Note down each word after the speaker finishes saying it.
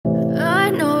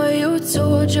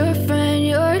told your friend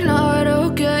you're not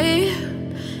okay?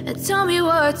 And tell me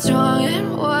what's wrong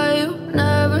and why you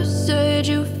never said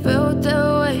you felt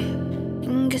that way.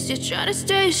 And guess you're trying to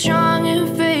stay strong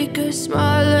and fake a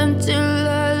smile until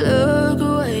I look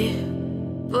away.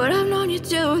 But I've known you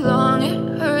too long,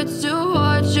 it hurts to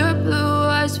watch your blue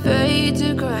eyes fade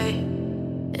to gray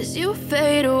as you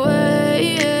fade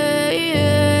away,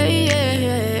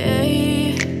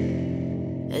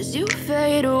 as you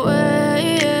fade away.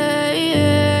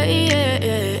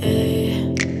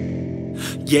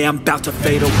 Yeah, I'm about to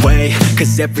fade away,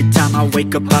 cause every time I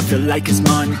wake up I feel like it's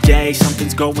Monday.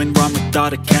 Something's going wrong with all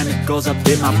the chemicals up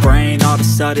in my brain. All of a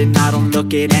sudden I don't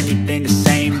look at anything the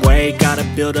same way. Got a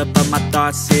buildup of my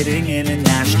thoughts sitting in an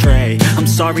ashtray. I'm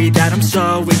sorry that I'm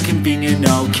so inconvenient,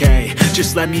 okay?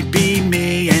 Just let me be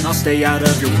me and I'll stay out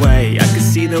of your way. I can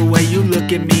see the way you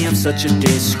look at me, I'm such a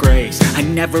disgrace. I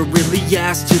never really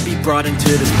asked to be brought into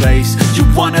this place. You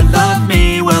wanna love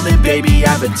me? Well then baby,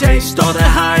 have a taste. All the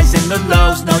highs and the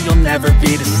lows, no, you'll never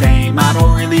be the same. I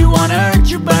don't really wanna hurt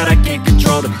you, but I can't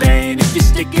control the pain. If you're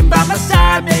sticking by my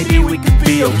side, maybe we could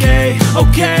be okay.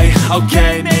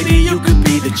 Okay, maybe you could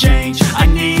be the change I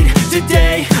need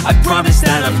today. I promise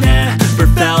that I've never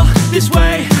felt this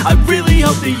way. I really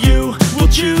hope that you will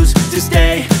choose to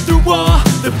stay through all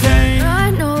the pain.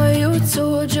 I know you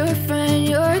told your friend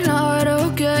you're not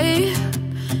okay.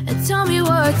 And tell me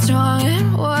what's wrong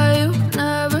and why you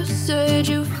never said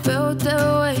you felt that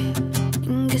way.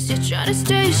 Guess you're trying to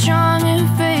stay strong and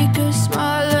fake a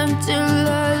smile until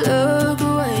I look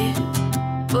away.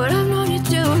 But I've known you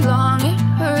too long, it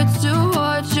hurts to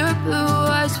watch your blue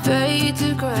eyes fade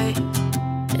to gray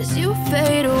as you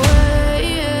fade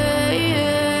away,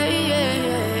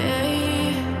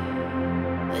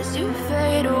 as you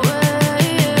fade away,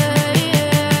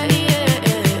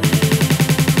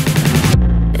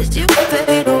 as you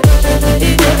fade away.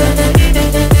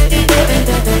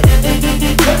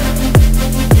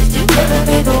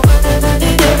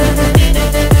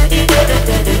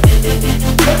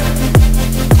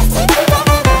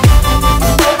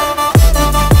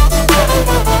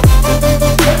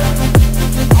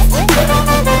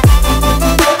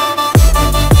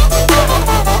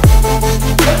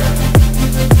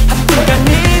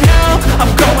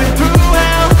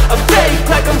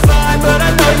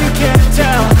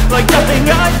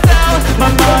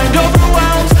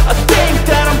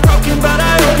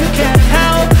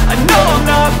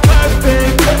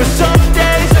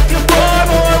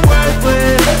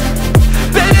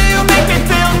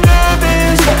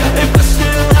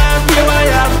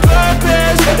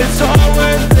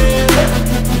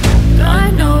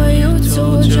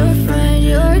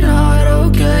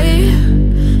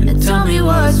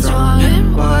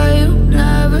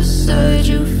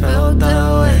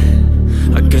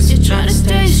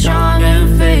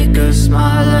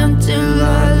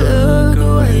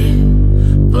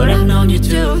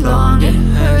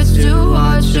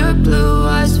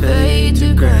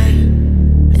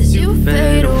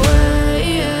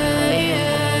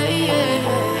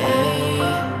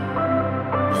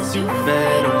 You fade